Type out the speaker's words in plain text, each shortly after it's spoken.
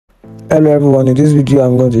Hello everyone, in this video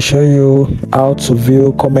I'm going to show you how to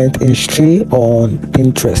view comment history on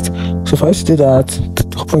Pinterest. So first to do that,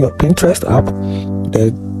 open your Pinterest app,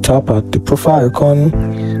 then tap at the profile icon,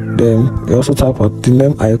 then you also tap at the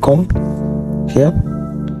name icon here,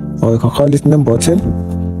 or you can call it name button.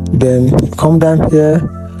 Then come down here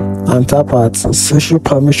and tap at social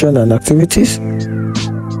permission and activities.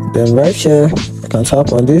 Then right here you can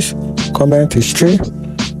tap on this comment history.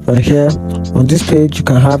 Right here on this page you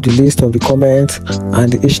can have the list of the comments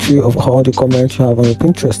and the history of all the comments you have on your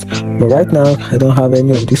Pinterest, but right now I don't have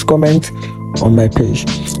any of these comments on my page.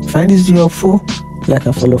 Find this video helpful, like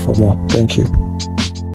and follow for more. Thank you.